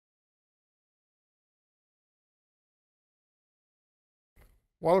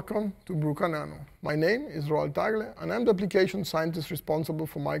Welcome to Bruker Nano. My name is Roald Dagle, and I'm the application scientist responsible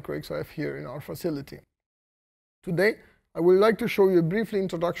for Micro-XRF here in our facility. Today, I would like to show you a brief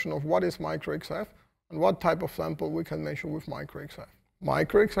introduction of what is Micro-XRF and what type of sample we can measure with Micro-XRF.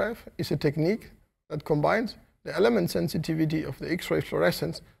 Micro-XRF is a technique that combines the element sensitivity of the X-ray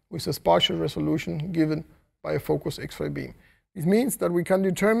fluorescence with a spatial resolution given by a focused X-ray beam. This means that we can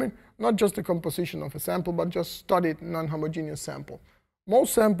determine not just the composition of a sample, but just studied non-homogeneous sample.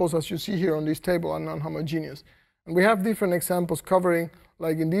 Most samples, as you see here on this table, are non-homogeneous. And we have different examples covering,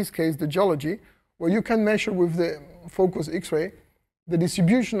 like in this case, the geology, where you can measure with the focused X-ray the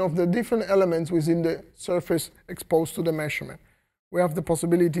distribution of the different elements within the surface exposed to the measurement. We have the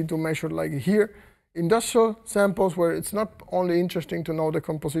possibility to measure, like here, industrial samples, where it's not only interesting to know the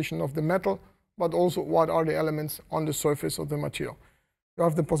composition of the metal, but also what are the elements on the surface of the material. You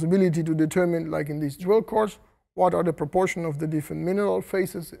have the possibility to determine, like in these drill cores, what are the proportion of the different mineral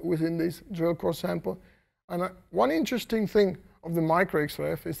phases within this drill core sample. And one interesting thing of the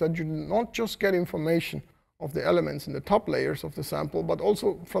Micro-XRF is that you not just get information of the elements in the top layers of the sample, but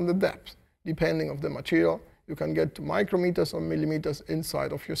also from the depth. Depending on the material, you can get to micrometers or millimeters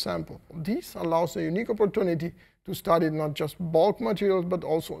inside of your sample. This allows a unique opportunity to study not just bulk materials, but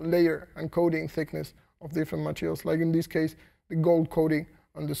also layer and coating thickness of different materials, like in this case, the gold coating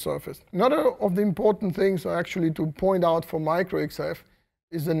on the surface. Another of the important things actually to point out for Micro-XRF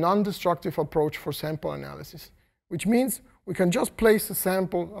is the non-destructive approach for sample analysis, which means we can just place the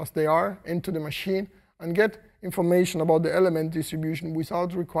sample as they are into the machine and get information about the element distribution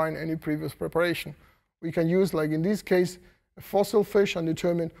without requiring any previous preparation. We can use, like in this case, a fossil fish and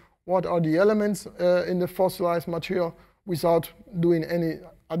determine what are the elements in the fossilized material without doing any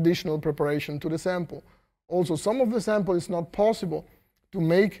additional preparation to the sample. Also, some of the sample is not possible to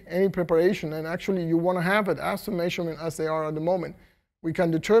make any preparation, and actually you want to have it as the measurement as they are at the moment. We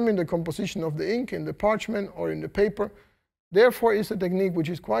can determine the composition of the ink in the parchment or in the paper. Therefore, it's a technique which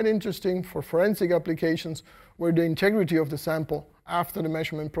is quite interesting for forensic applications where the integrity of the sample after the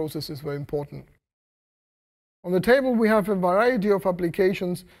measurement process is very important. On the table, we have a variety of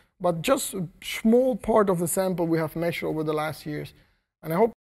applications, but just a small part of the sample we have measured over the last years. And I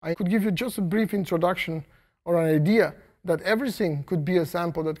hope I could give you just a brief introduction or an idea that everything could be a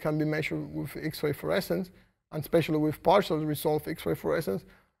sample that can be measured with X-ray fluorescence, and especially with partially resolved X-ray fluorescence.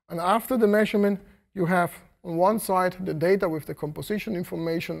 And after the measurement, you have on one side the data with the composition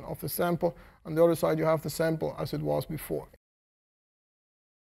information of the sample, and the other side you have the sample as it was before.